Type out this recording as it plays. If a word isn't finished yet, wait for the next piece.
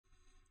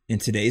In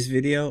today's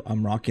video,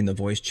 I'm rocking the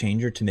voice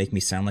changer to make me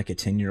sound like a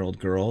 10-year-old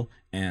girl,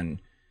 and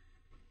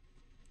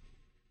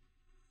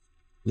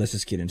let's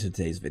just get into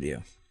today's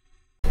video.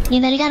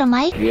 You better got a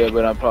mic? Yeah,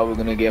 but I'm probably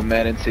gonna get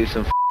mad and say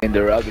some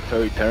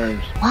derogatory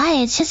terms. Why?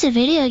 It's just a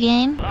video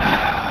game.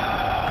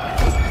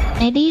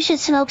 Maybe you should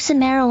smoke some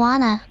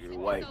marijuana. You're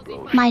white,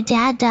 bro. My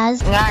dad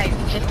does. Guys,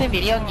 it's just a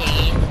video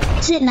game.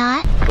 Is it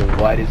not? The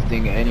whitest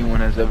thing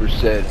anyone has ever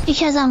said.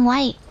 Because I'm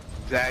white.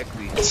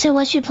 Exactly. So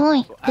what's your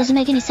point? Doesn't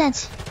make any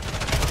sense.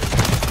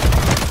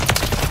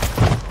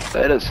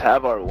 Let us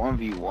have our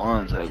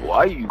 1v1s. Like, why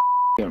are you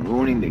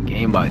ruining the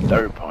game by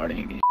third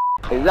partying?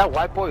 Is that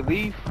white boy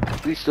leave?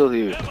 He's still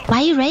here. Why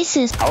are you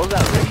racist? How is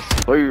that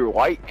racist? Well, you're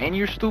white and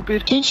you're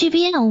stupid? Shouldn't you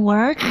be in a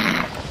work?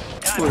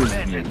 What does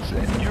it mean to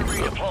say?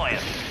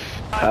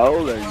 How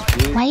old are you,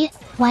 kid?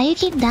 Why you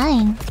keep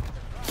dying?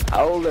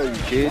 How old are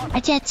you, kid? I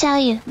can't tell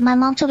you. My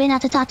mom told me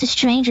not to talk to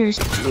strangers.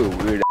 You're a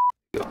weird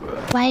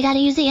bro. Why you gotta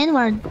use the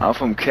N-word? I'm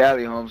from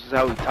Cali, Holmes. This is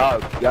how we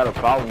talk. You got a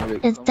problem with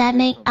it. Does that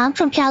make... I'm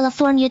from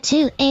California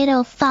too.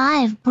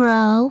 805,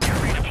 bro.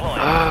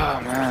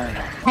 Oh, man.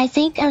 I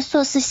think I'm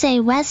supposed to say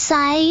west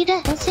side.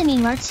 Don't say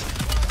mean words.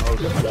 Oh,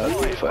 that's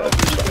Put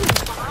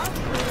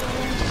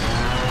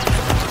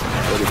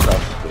it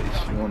across the face.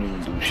 You won't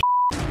even do shit.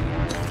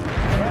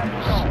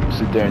 Just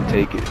sit there and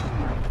take it.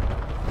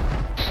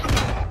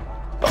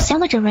 You sound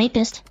like a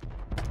rapist.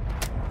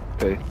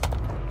 Okay.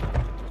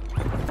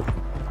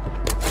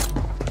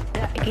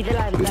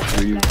 Good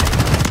for you.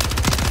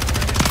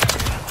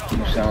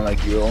 You sound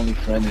like your only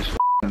friend is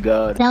f***ing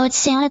God. No, it's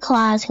Santa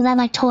Claus, because I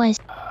like toys.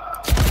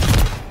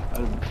 That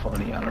would be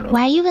funny, I don't know.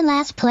 Why are you in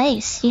last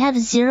place? You have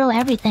 0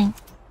 everything.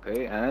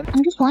 Okay, and?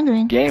 I'm just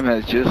wondering. Game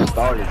has just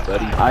started,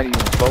 buddy. I ain't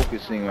even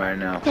focusing right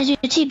now. Because you're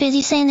too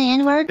busy saying the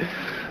N-word?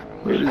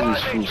 Where is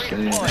this fool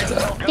saying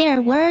that?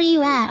 Here, where are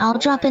you at? I'll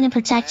drop in and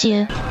protect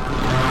you.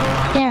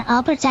 Here,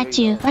 I'll protect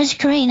you. Where's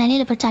Kareem? I need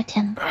to protect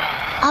him.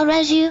 I'll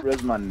res you.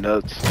 Res my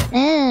nuts.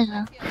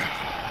 Ew.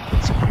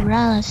 It's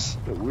gross.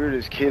 The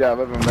weirdest kid I've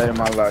ever met in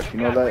my life,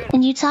 you know that?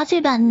 And you talk to me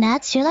about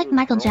nuts? You're like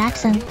Michael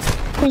Jackson.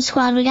 Hey,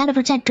 squad, we gotta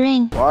protect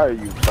Green. Why are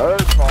you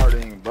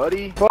third-partying,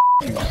 buddy? Fuck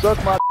you,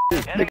 suck my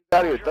dick. Nigga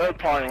out here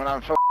third-partying when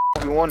I'm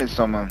fucking wanting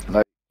someone.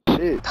 Like,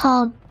 shit.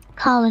 Called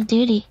Call of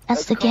Duty.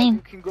 That's the game.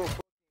 You can go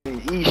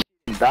fucking eat shit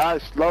and die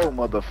slow,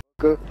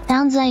 motherfucker.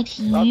 Sounds like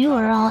you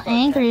are all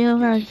angry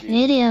over a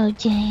video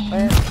game.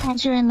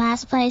 And you're in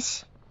last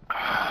place.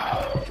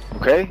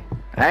 Okay?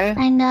 Hey?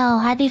 I know,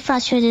 I'd be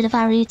frustrated if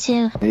I were you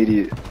too.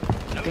 Idiot.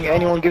 You think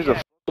anyone gives a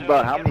f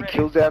about how many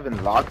kills they have in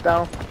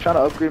lockdown? I'm trying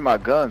to upgrade my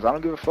guns. I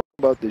don't give a f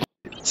about this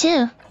shit. Me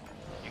too.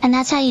 And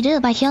that's how you do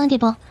it, by killing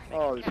people.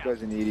 Oh, this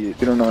guy's an idiot.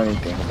 You don't know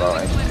anything about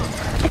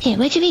anything. Okay,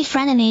 we could be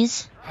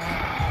frenemies.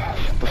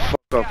 Shut the f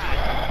up.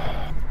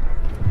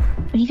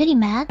 Are you getting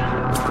mad?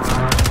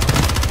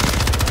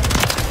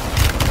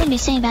 You'd be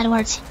saying bad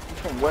words. You're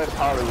from West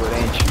Hollywood,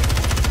 ain't you?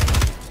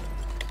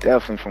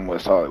 Definitely from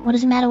West Hollywood. What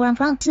does it matter where I'm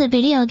from? It's the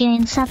video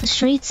game, it's not the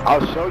streets.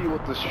 I'll show you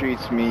what the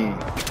streets mean.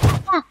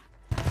 Ah.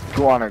 If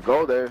you wanna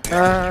go there,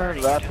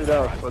 laugh it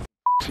out. But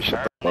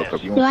shut the fuck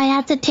up. Do I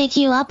have to pick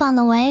you up on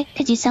the way?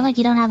 Cause you sound like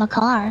you don't have a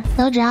car.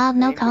 No job,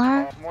 no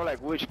car. More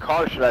like which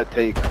car should I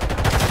take?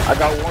 I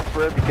got one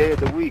for every day of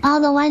the week.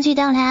 All the ones you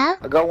don't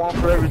have? I got one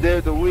for every day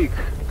of the week.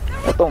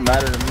 That don't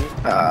matter to me.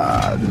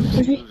 This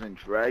is using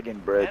dragon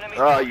bread.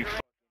 Oh, you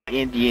fucking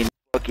Indian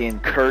fucking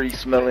curry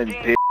smelling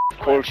bitch. Of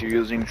course you're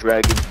using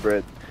dragon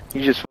bread.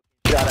 You just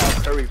shot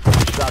out curry from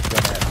a shotgun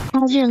at him.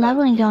 How's your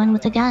leveling going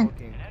with the gun?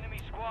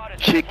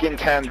 Chicken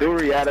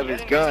tandoori out of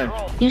his gun.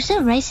 You're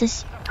so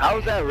racist. How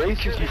is that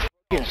racist, you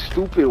fucking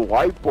stupid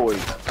white boy?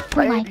 Oh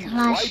Man, my these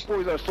gosh. white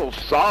boys are so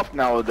soft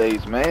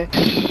nowadays, man.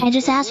 I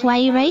just asked why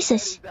you racist.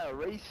 Is that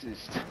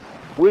racist?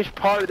 Which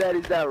part of that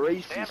is that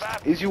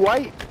racist? Is you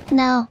white?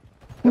 No.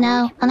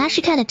 No, I'm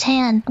actually kinda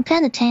tan. I'm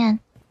kinda tan.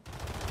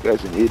 You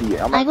guy's an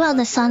idiot. I go out in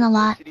the sun a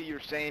lot. You're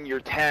saying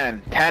you're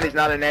tan. Tan is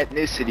not an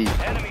ethnicity.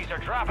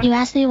 You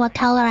asked me what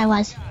color I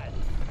was.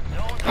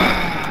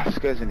 This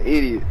guy's an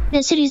idiot.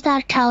 The city's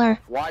not color.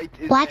 White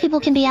is Black people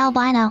can be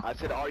albino. I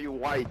said, are you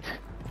white?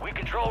 We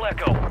control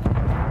Echo.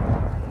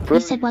 You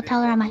said, what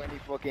color am I? Any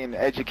fucking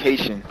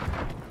education.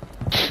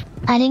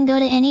 I didn't go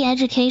to any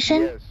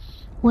education? Yes.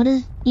 What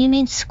is... You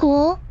mean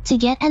school? To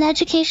get an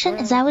education?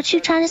 Is that what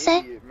you're trying to say?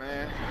 Idiot,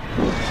 man.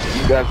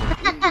 You guys are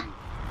idiot.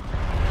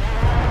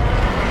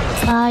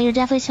 You're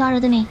definitely smarter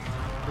than me.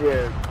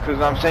 Yeah, because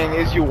I'm saying,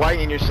 is you white?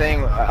 And you're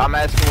saying, I'm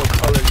asking what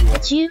color you are.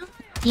 It's you?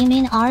 You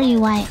mean are you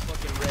white?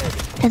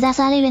 Because that's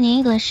not even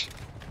English.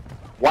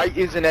 White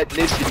is an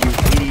ethnicity,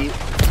 you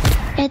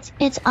idiot.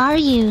 It's are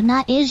you,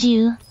 not is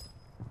you.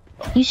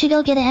 You should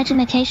go get an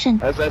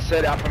education. As I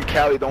said, I'm from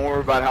Cali. Don't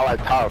worry about how I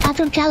talk. I'm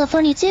from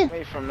California too. I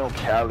ain't from no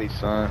Cali,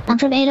 son. I'm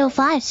from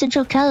 805,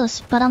 Central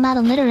Coast, but I'm not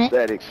illiterate.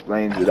 That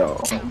explains it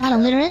all. I'm not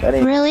illiterate? That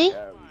ain't Really?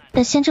 Cali.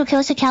 The Central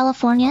Coast of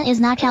California is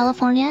not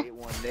California?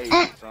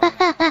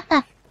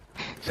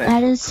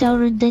 That is so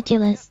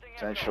ridiculous.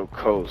 Central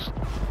Coast.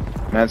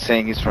 Man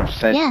saying he's from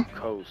Central Yeah.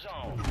 Coast.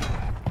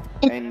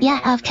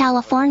 Yeah, of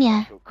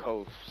California. Central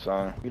Coast,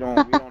 son. We don't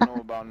know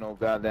about no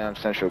guy. goddamn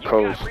Central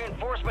Coast.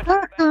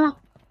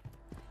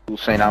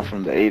 Who's saying I'm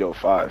from the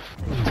 805?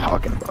 What are you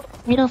talking about?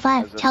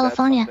 805,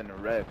 California.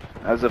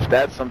 As if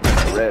that's something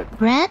to rep.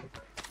 Rep?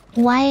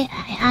 Why?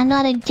 I'm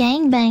not a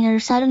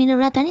gangbanger, so I don't need to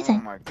rep Oh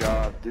anything. my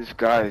god, this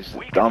guy is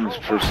the dumbest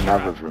person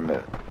I've ever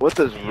met. What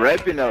does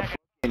repping a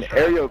fucking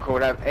area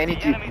code have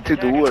anything to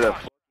do with a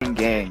fucking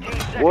gang?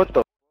 What the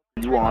f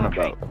are you on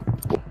about?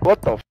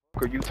 What the f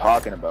are you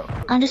talking about?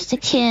 I'm just a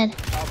kid.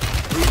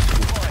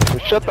 So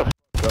shut the f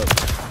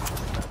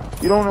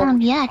up. You don't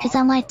know. Yeah, 'cause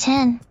I'm like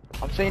 10.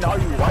 I'm saying, are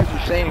you white?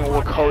 You're saying,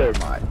 what color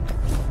am I?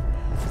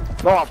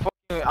 No, I'm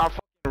fucking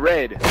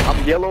red.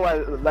 I'm yellow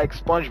like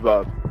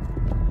SpongeBob.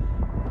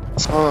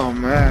 Oh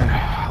man,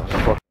 I'm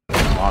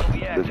fucking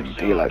mocking living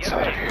daylights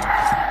out of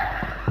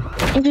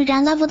here. Is your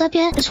dad leveled up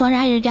yet? Just wonder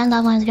how your dad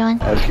level is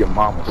going. Ask your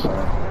mama,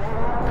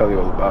 son. Tell you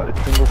all about it.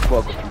 Single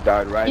fuck if you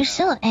died right You're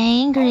now. so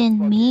angry and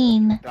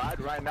mean.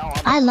 Right now,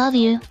 I love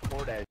you.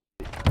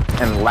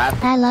 And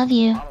laugh. I love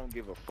you. I don't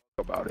give a fuck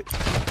about it.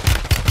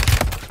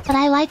 But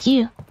I like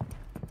you.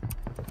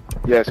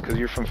 Yes, cause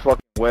you're from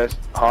fucking West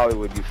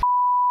Hollywood, you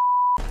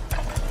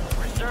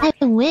I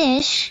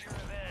wish.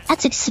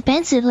 That's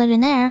expensive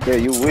living there. Yeah,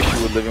 you wish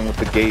you were living with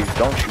the gays,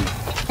 don't you?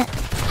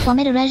 Want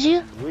me to res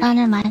you? Oh,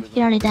 never mind.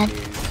 You're already dead.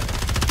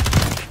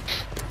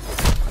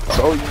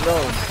 So you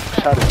know,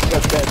 try to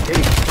suck that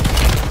dick.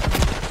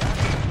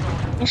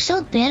 You're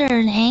so bitter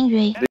and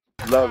angry. They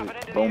love it,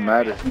 don't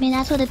matter. I mean,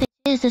 that's what a bitch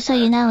is, just so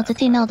you know. It's a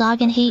female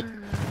dog in heat.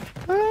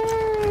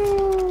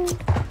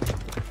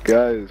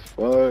 Guy is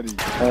funny,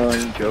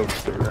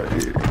 jokester right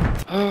here.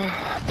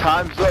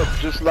 Time's up,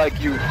 just like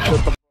you.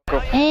 Shut the fuck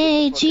up.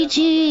 Hey,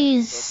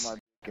 GG's.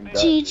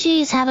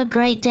 GG's. Have a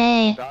great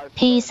day.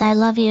 Peace. I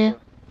love you.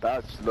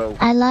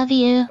 I love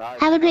you.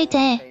 Have a great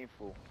day.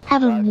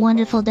 Have a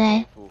wonderful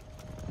day.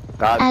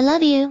 I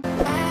love you.